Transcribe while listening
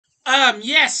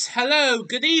Yes, hello,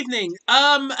 good evening.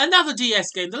 Another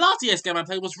DS game. The last DS game I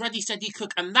played was Ready, Steady,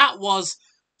 Cook, and that was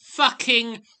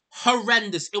fucking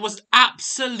horrendous. It was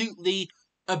absolutely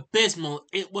abysmal.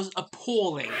 It was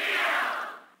appalling.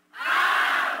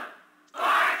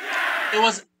 It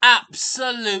was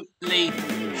absolutely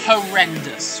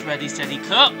horrendous, Ready, Steady,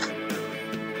 Cook.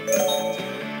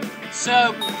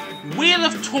 So, Wheel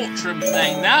of Torture I'm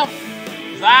playing now.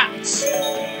 That,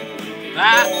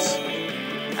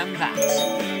 and that.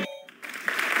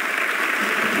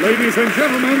 Ladies and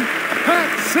gentlemen,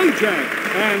 Pat Sajak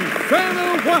and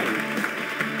Vanna White.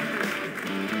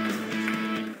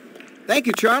 Thank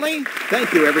you, Charlie.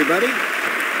 Thank you, everybody.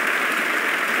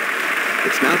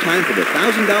 It's now time for the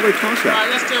 $1,000 toss-up. Alright,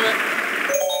 let's do it.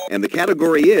 And the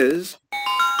category is...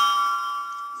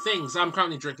 Things. I'm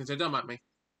currently drinking, so don't mind me.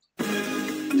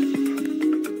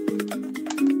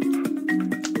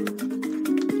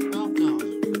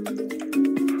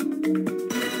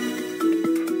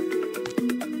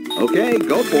 Okay,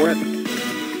 go for it.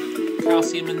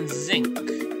 Calcium and zinc. Thank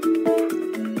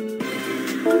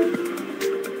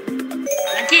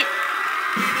you.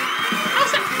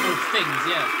 How's that? Oh, things,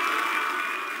 yeah.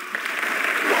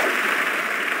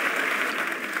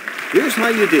 Here's how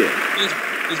you did.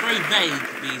 It's very vague,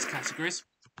 these categories.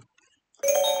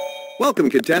 Welcome,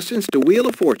 contestants, to Wheel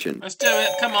of Fortune. Let's do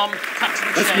it. Come on, cut to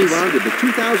the chase. Let's move on to the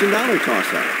 $2,000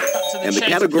 toss-up. And the chase,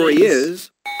 category please.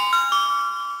 is...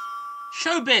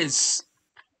 Showbiz.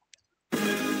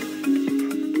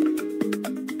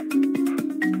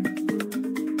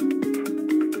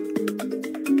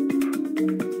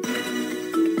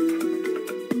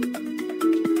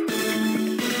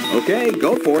 Okay,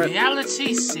 go for it.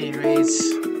 Reality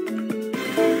series.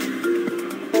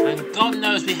 And God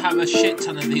knows we have a shit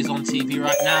ton of these on TV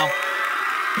right now.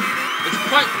 It's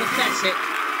quite pathetic.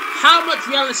 How much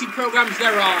reality programs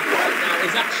there are right now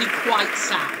is actually quite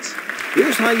sad.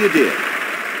 Here's how you did.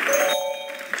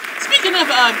 Speaking of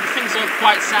things that are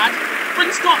quite sad,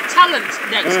 Britain's Got Talent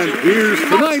next And year. here's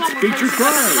tonight's featured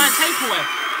prize. Takeaway.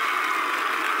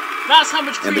 That's how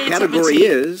much And the creativity category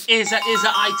is at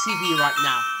ITV right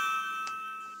now.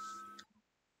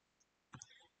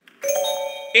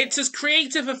 It's as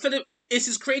creative as Philip. It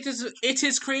is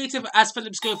creative as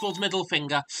Philip Schofield's middle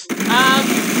finger.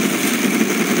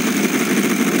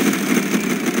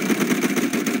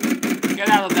 Get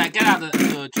out of there. Get out of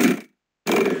there.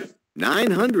 Good.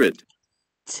 900.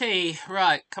 T.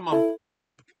 Right. Come on.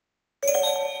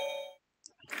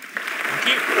 Thank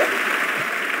you.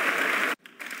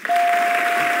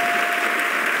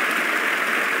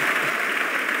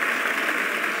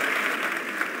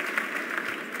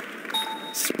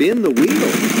 Spin the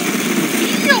wheel.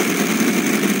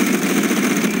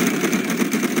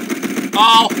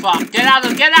 Oh fuck! Get out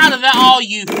of there! Oh,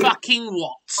 you fucking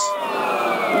what?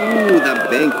 Ooh, the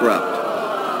bankrupt.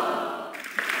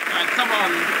 Right, come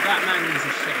on, that man needs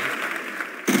a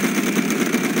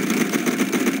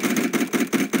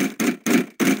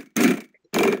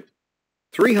shave.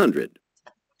 300.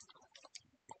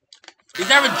 Is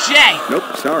there a J?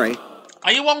 Nope, sorry.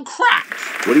 Are you on crack?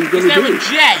 What are you going to do? Is there a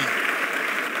J?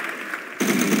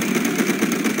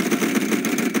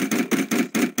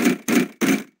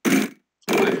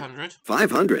 500.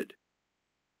 500.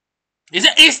 Is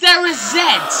there a Z?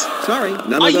 Sorry,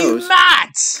 none Are of those. Are you mad?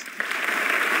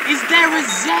 Is there a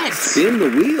Z? Spin the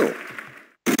wheel.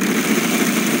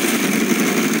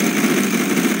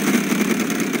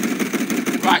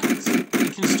 Right, you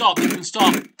can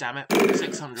stop. Damn it.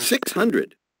 600.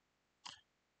 600.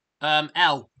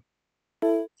 L. 3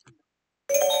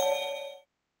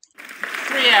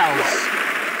 L's.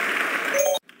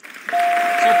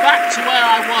 So back to where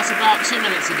I was about 2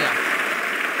 minutes ago.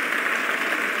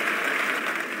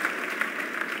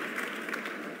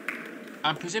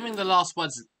 I'm presuming the last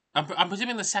word's... I'm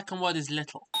presuming the second word is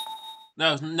little.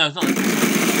 No, it's not little.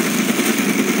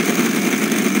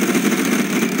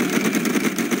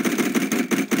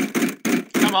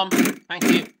 Come on, thank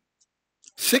you.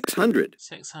 600.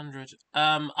 600.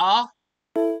 R?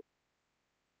 2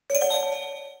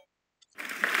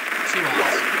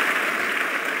 R's.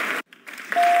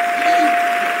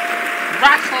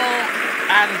 Rattle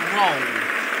and roll.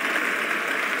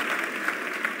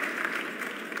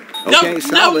 Okay,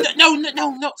 solve it. No,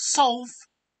 not solve.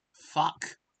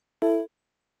 Fuck.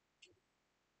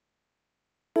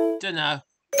 Dunno.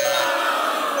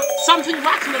 Something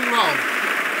rattle and roll.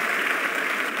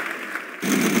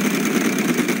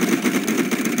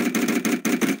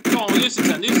 Come on, lose a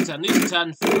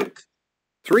turn. Fuck.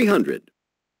 300.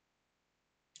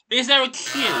 Is there a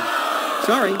Q?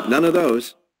 Sorry, none of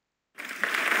those.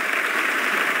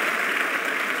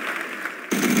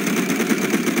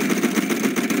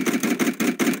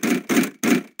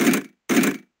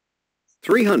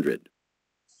 300.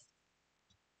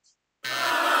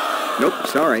 Nope,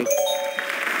 sorry.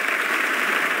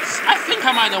 I think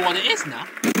I might know what it is now. I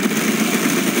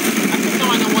think I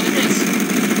might know what it is.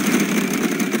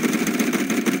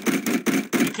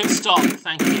 You can stop,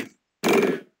 thank you.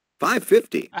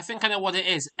 550. I think I know what it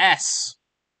is. S.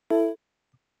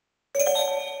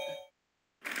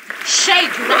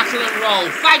 Shake, rattle and roll,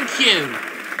 thank you!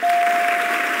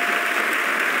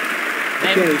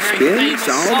 Okay, spin,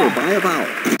 solve, or buy a vowel.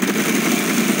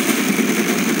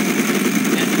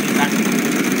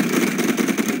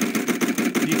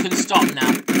 You can stop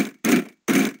now.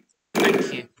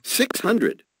 Thank you.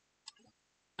 600.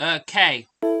 Okay.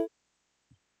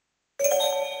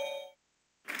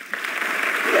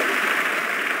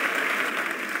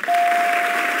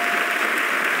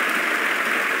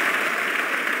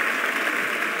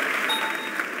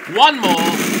 One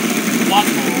more.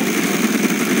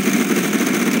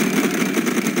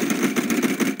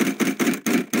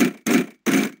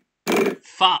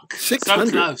 Fuck. 600.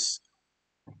 So close.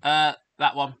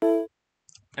 That one.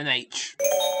 An H.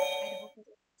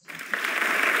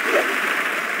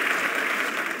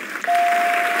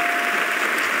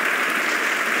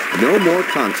 No more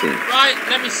consonants. Right,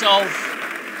 let me solve.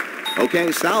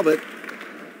 Okay, solve it.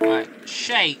 Right,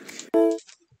 shake,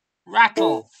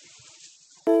 rattle,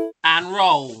 and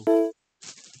roll.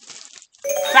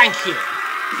 Thank you.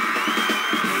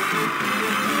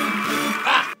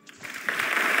 Ah.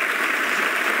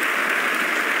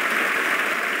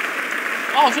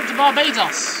 Oh, it's up to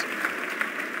Barbados.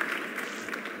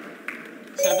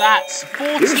 So that's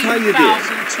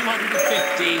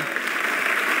 14,250.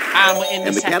 And we're in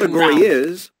the second category round.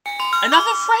 is...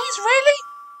 Another phrase, really?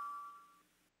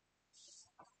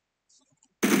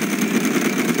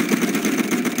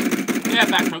 Get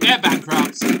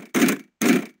bankrupt.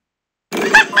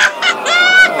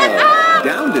 Oh,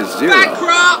 down to 0.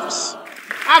 Bankrupts!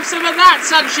 Have some of that,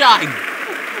 sunshine!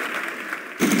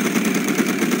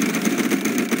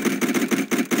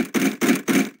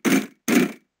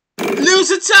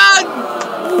 Lose a ton!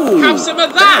 Ooh, have some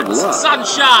of that, bad luck.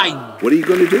 sunshine! What are you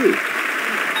going to do?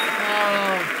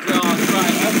 Oh, God,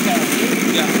 right, okay, here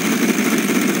we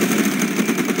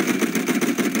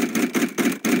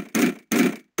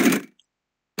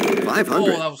go.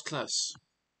 500. Oh, that was close.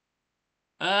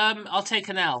 I'll take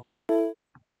an L.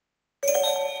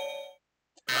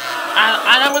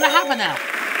 And I'm gonna have an L.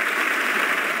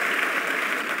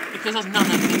 Because there's none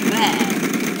of it there.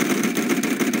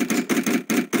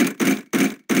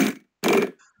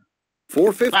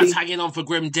 450. That's hanging on for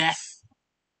grim death.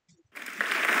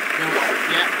 No,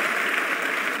 yeah.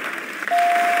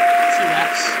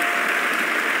 2X.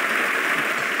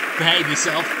 Behave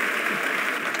yourself.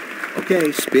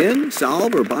 Okay, spin,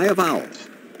 solve, or buy a vowel.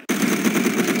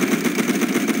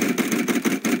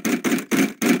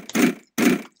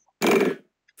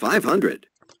 $500.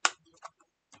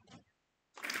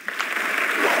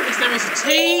 Yes, there is a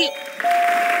T.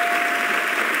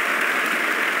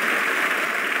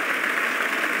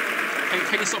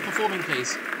 Can you stop performing,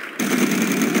 please?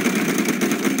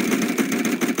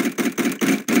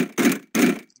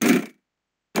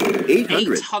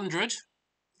 $800.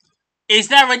 Is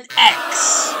there an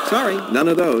X? Sorry, none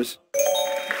of those.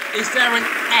 Is there an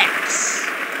X?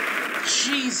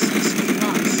 Jesus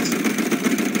Christ.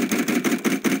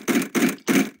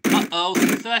 Uh-oh,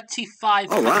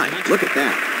 3,500. All right, look at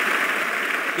that.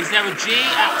 Is there a G?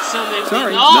 Absolutely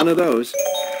Sorry, not. none of those.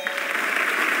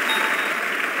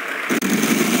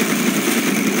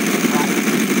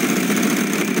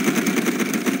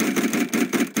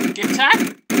 Gift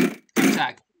tag? Gift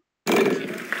tag. Thank you.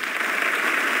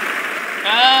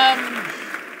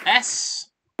 S.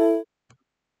 Thank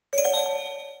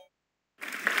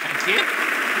you.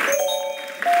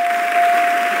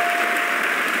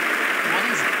 What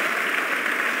is it?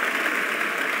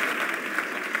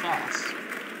 Fast.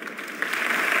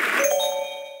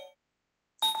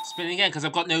 Spinning again because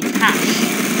I've got no cash.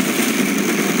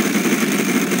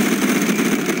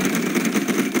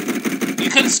 You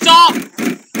can stop!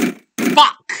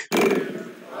 Fuck!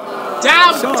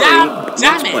 Damn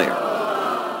it! Player.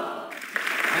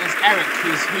 And there's Eric,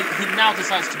 who now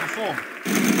decides to perform.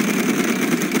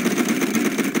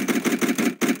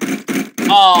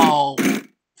 Oh,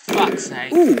 fuck's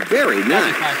sake. Ooh, very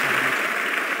nice.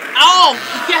 3,500. Oh,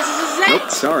 he guesses a Z! Nope,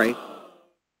 sorry.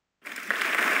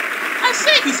 I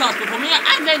say he starts performing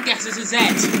and then guesses a Z.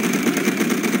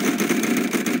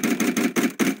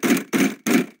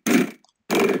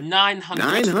 $900.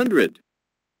 900.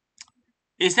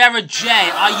 Is there a J?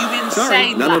 Are you insane,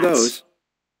 Sorry, none of lads? those.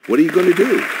 What are you going to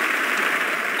do?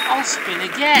 I'll spin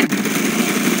again.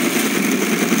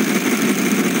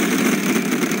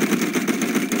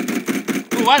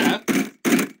 hello.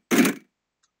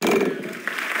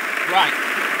 Right.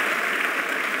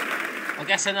 I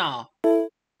guess an R.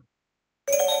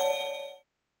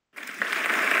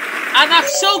 And I've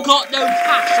still got no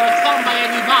cash, so I can't buy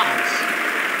any vowels.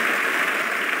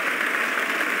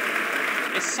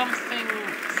 It's something,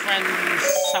 friends,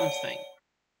 something.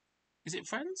 Is it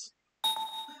friends?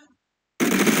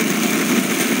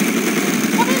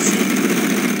 What is it?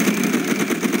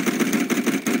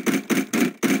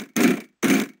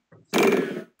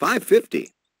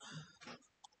 $5.50.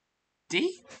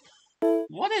 D?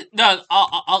 What is... No,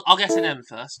 I'll guess an M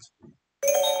first.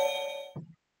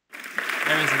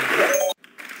 There is an M.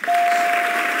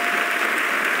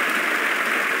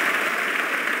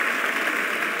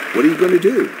 What are you going to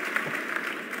do?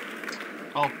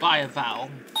 I'll buy a vowel.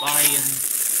 Buy an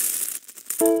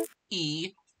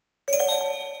E.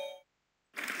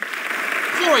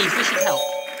 4 E's, this should help.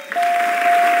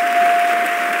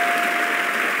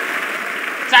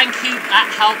 Thank you, that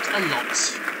helped a lot.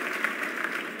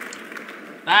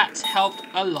 That helped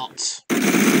a lot.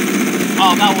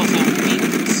 Oh, that was a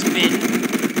weak spin.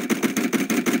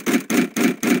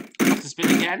 Have to spin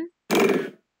again.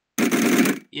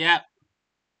 Yep.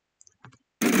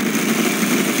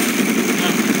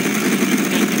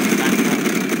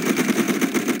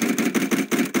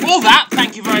 All that,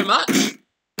 thank you very much.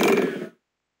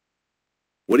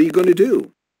 What are you going to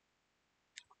do?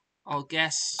 I'll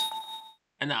guess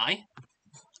an I.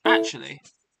 Actually,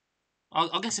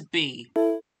 I'll guess a B.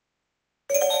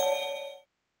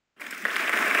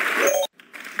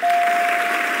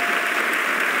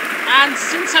 And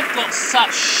since I've got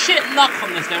such shit luck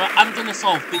on this game, I'm gonna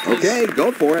solve because... Okay,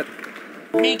 go for it.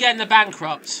 Me getting the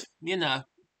bankrupt, you know.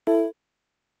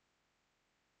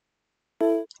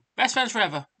 Best friends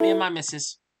forever, me and my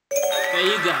missus. There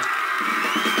you go.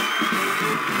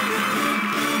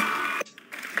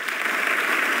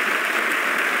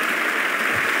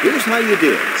 Here's how you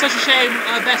did. Such a shame,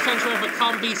 best friends forever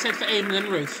can't be said for Eamon and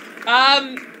Ruth.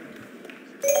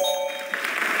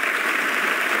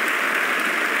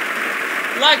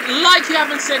 Like you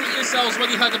haven't said it yourselves when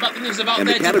you heard about the news about And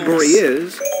their the category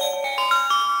divorce. is...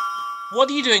 What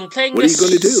are you doing? Playing What are you this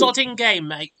gonna do? sodding game,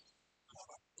 mate.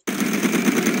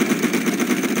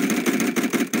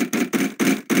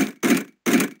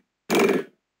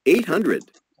 $800.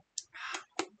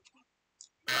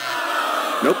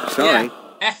 Nope, sorry. Yeah,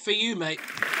 F for you, mate.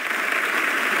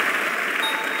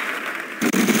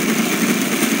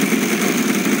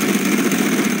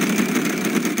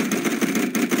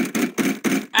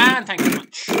 And thank you very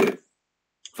much.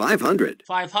 500.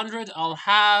 500, I'll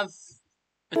have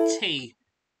a T.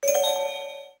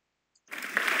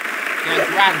 Get a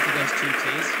grand for those 2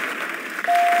 T's.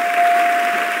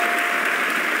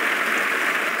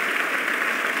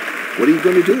 What are you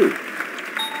going to do?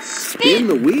 Spin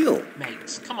the wheel.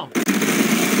 Mate, come on.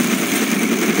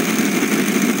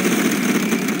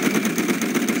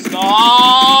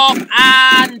 Stop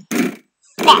and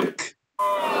fuck.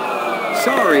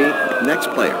 Sorry, next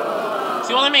player.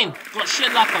 See what I mean? Got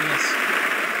shit luck on this.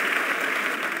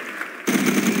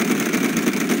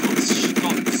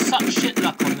 Got such shit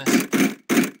luck on this.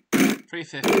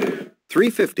 350.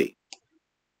 $350.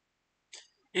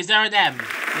 Is there an M?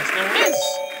 Yes, there is.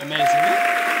 Amazingly.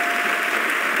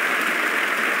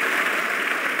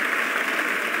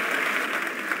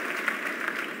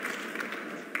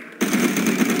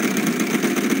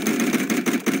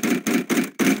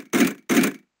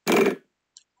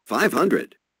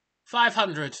 $500.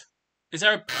 500. Is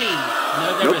there a P?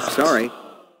 No, there isn't. Sorry.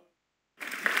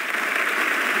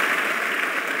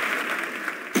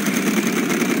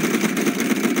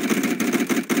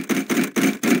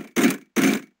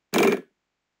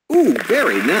 Ooh,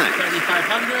 very nice.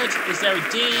 3,500. Is there a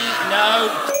D? No.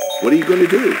 What are you going to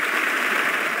do?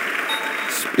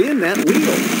 Spin that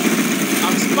wheel.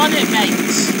 I've spun it, mate.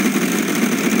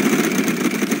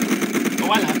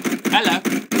 Oh, hello. Hello.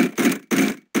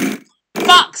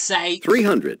 Fuck's sake.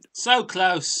 300. So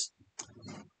close.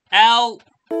 L.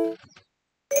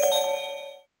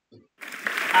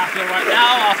 I feel right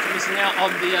now, after missing out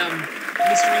on the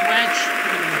mystery wedge,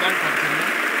 in the bankrupt in there.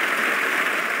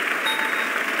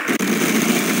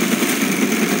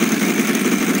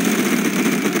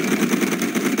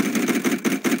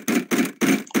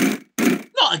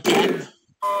 Not again.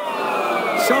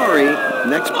 Sorry,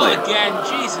 next player. Not again.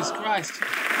 Jesus Christ.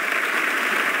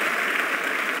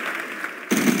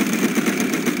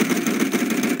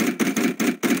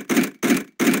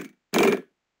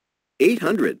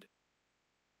 $800.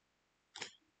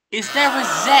 Is there a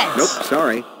Z? Nope,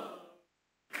 sorry.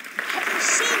 Have you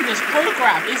seen this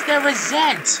program? Is there a Z?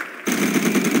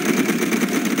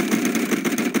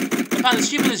 about as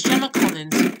stupid as Gemma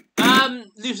Collins.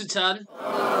 Lose a turn.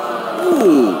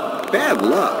 Ooh, bad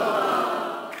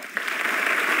luck.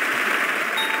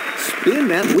 Spin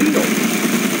that wheel.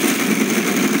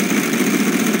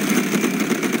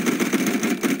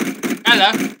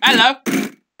 Hello.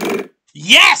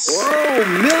 Yes! Oh,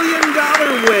 $1 million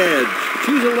wedge.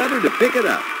 Choose a letter to pick it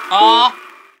up.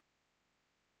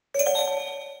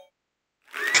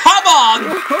 Come on!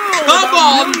 Come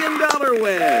on! $1 million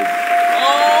wedge.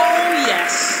 Oh,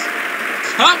 yes.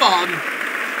 Come on.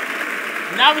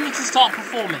 Now we need to start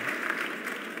performing.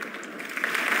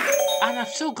 And I've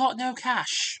still got no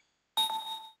cash.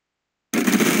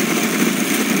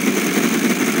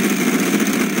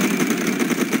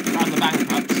 Round the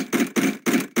bankrupt.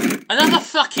 Another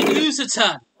fucking loser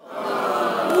turn.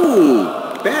 Ooh,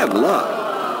 bad luck.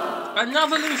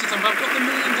 Another loser turn, but I've got the $1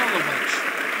 million wedge.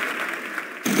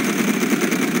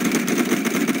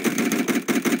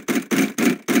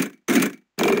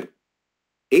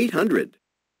 $800.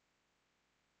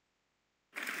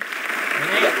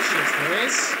 Yes, there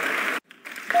is.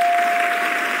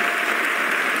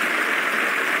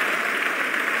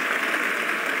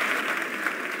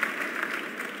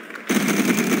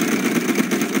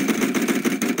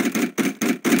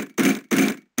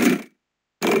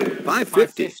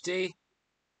 $550.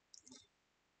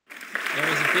 There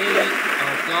is a B.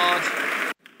 Oh God.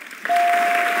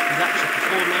 He's actually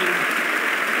performing.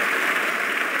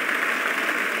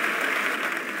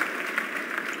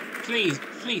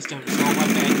 Please don't solve, I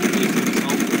beg. Please don't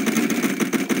solve.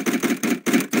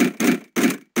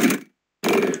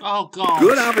 Oh God.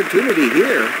 Good opportunity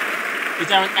here. Is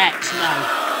there an X?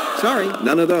 No. Sorry,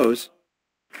 none of those.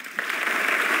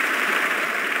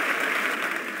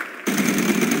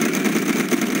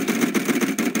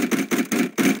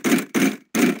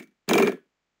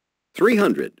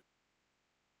 $300. Is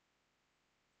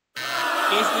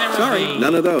there a Sorry, B?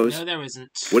 none of those. No, there isn't.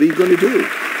 What are you going to do?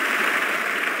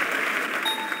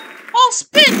 I'll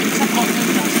spin because I've got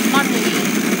no money.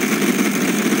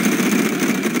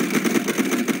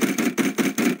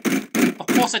 Of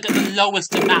course, I get the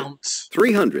lowest amount.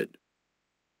 300.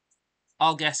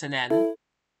 I'll guess an N. 3 N's,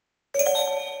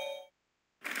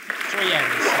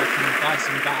 so I can buy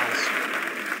some vowels.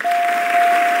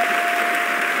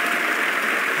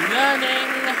 Learning.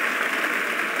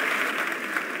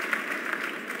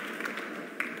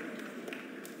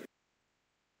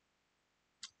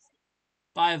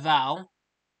 By vowel.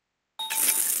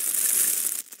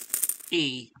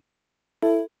 E.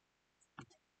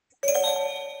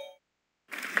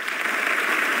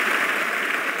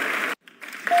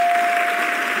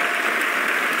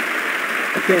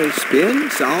 Okay, spin,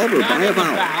 solve, or buy a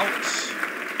vowel.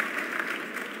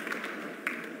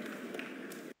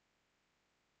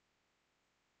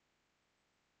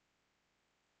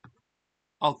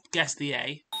 I'll guess the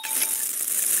A.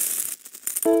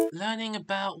 Learning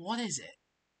about, what is it?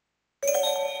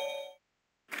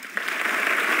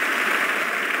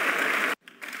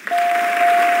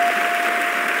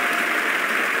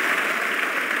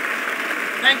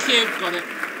 Thank you, got it.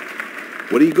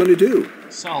 What are you going to do?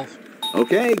 Solve.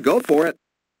 Okay, go for it.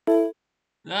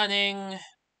 Learning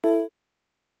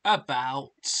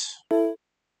about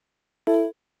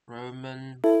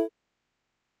Roman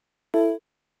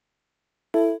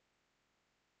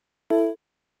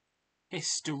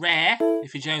history,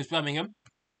 if you're James Birmingham.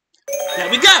 There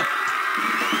we go!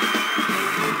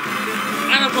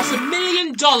 And I've got $1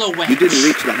 million wedge. You didn't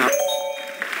reach the house.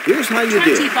 Here's how you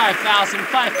did.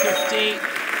 $25,550.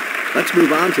 Let's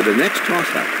move on to the next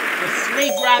toss-up. The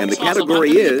 $3 And the toss-up.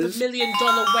 category I believe is... the $1 million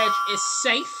wedge is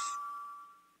safe.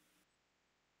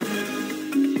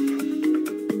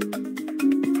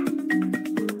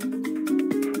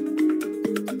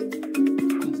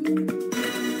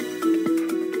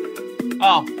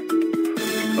 Oh.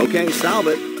 Okay, solve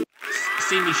it.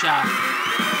 See me shower.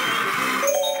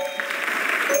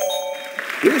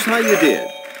 Here's how you did.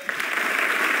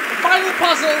 Final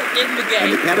puzzle in the game.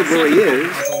 And the category is...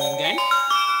 Puzzle in the game.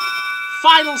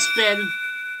 Final spin.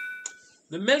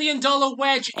 The $1 million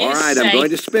wedge is All right, safe. I'm going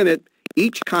to spin it.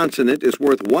 Each consonant is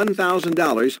worth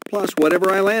 $1,000 plus whatever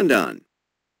I land on.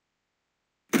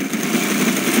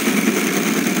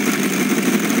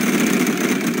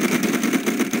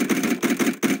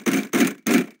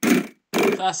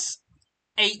 Plus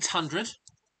 800.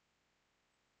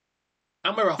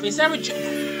 And we're off. Is there a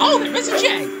J? Oh, there is a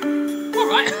J. All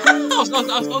right. I was going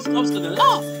to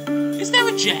laugh. Is there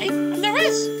a J? And there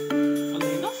is.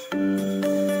 Funnily enough.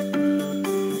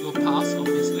 You'll pass,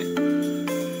 obviously.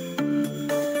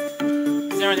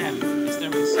 Is there an M? Yes,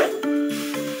 there is.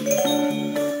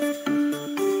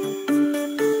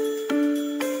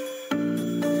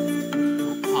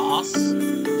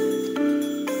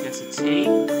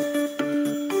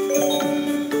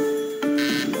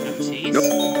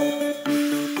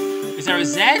 a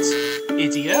Z?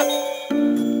 Idiot.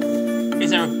 Is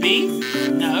there a B?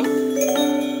 No.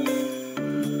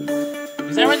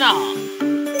 Is there an R?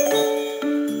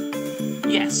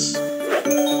 Yes.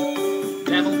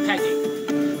 Devil pegging.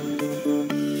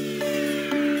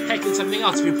 Pegging something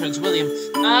else to be Prince William.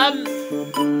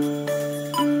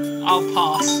 I'll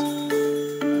pass.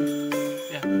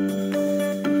 Yeah.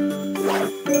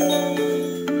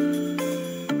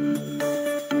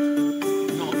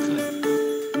 Not a clue.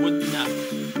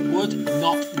 Would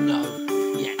not know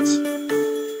yet.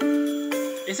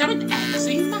 Is there an X?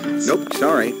 Are you mad? Nope,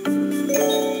 sorry. Are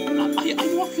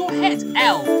you off your head?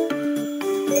 L.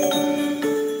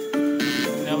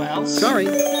 No else. Sorry.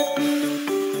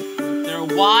 Is there a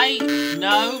Y?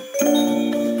 No.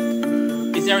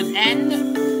 Is there an N?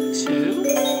 2.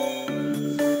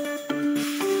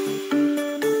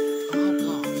 Oh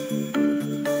god.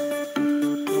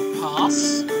 We'll pass.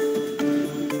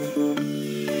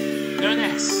 Is there an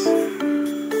S?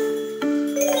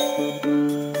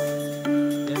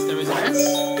 Yes, there is an S.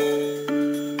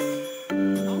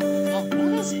 Oh god,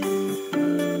 what is it?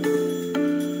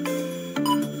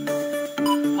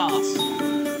 Pass.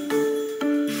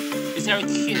 Is there a Q?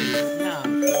 No.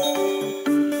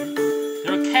 Is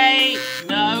there a K?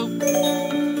 No.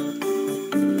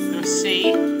 Is there a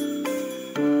C?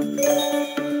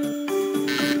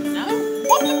 No?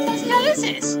 What the bloody hell is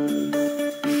this?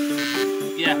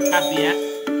 Yeah, have the F.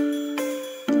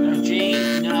 No G?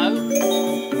 No.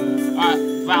 Alright,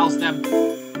 vowels then.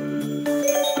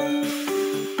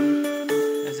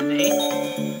 There's an E.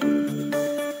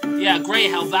 Yeah, great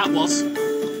help that was.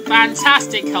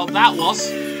 Fantastic help that was.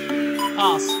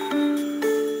 Pass.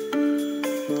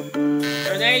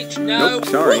 An H? No. Nope,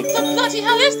 sorry. What the bloody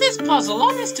hell is this puzzle?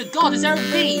 Honest to God, is there a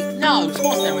B? No, of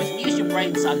course there isn't. Use your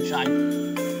brain, sunshine.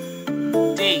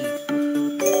 D.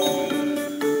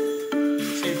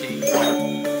 2 Ds.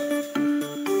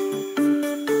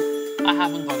 I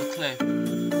haven't got a clue.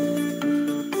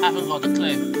 Haven't got a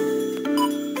clue.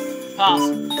 Pass.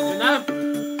 No.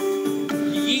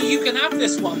 You can have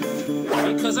this one.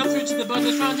 Because I'm through to the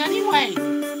bonus round anyway.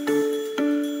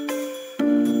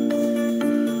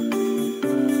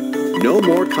 No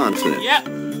more consonants. Yep,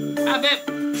 have it.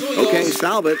 It's all Okay, yours.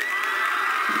 solve it.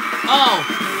 Oh,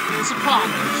 the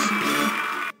Sopranos.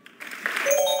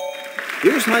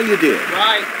 Here's how you did.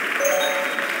 Right.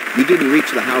 You didn't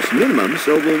reach the house minimum,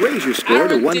 so we'll raise your score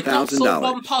to Aaron did not solve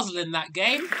one $1,000. puzzle in that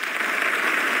game.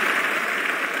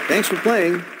 Thanks for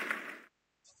playing.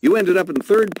 You ended up in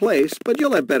 3rd place, but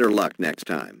you'll have better luck next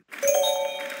time.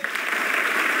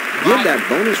 Give Right. that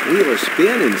bonus wheel a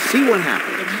spin and see what The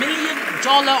happens. $1 million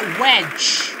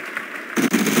wedge.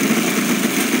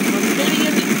 $1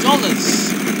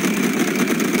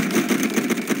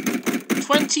 million.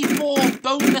 24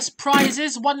 bonus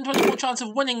prizes. 1 in 24 chance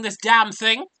of winning this damn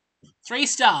thing. 3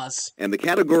 stars. And the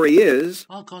category is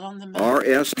Oh god, on the map.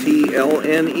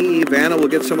 RSTLNE. Vanna will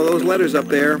get some of those letters up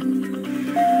there. Oh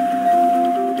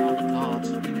god.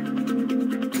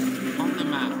 On the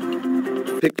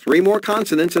map. Pick 3 more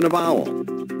consonants and a vowel.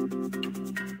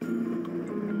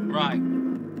 Right.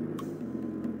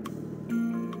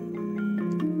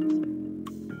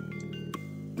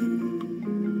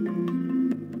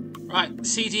 Right,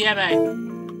 CDMA.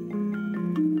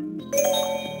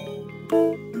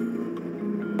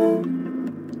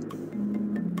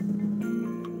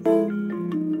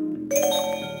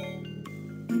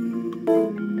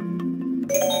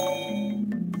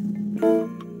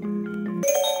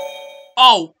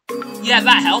 Oh, yeah,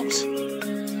 that helped.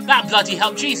 That bloody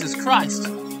helped, Jesus Christ.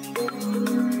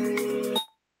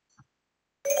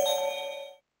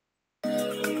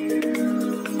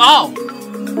 Oh!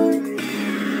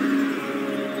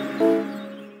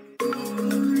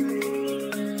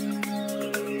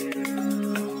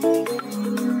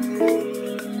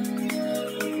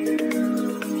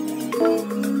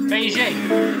 Beijing.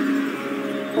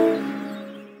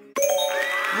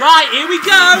 Right, here we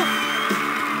go!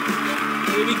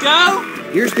 Here we go!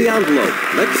 Here's the envelope.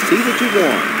 Let's see what you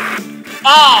won.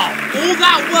 Oh! All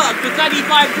that work for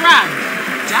 35 grand!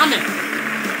 Damn it!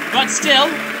 But still,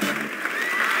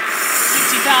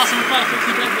 60,000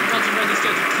 perfectly perfect doesn't ready to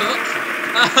cook.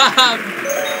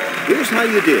 Here's how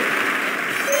you did.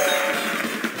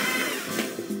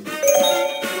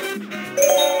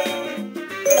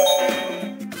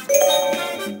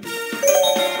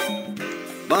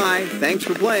 Bye. Thanks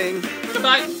for playing.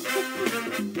 Goodbye.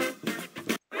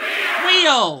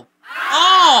 Wheel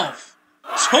off!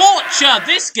 Torture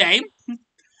this game!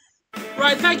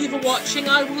 Right, thank you for watching.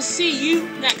 I will see you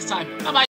next time. Bye-bye.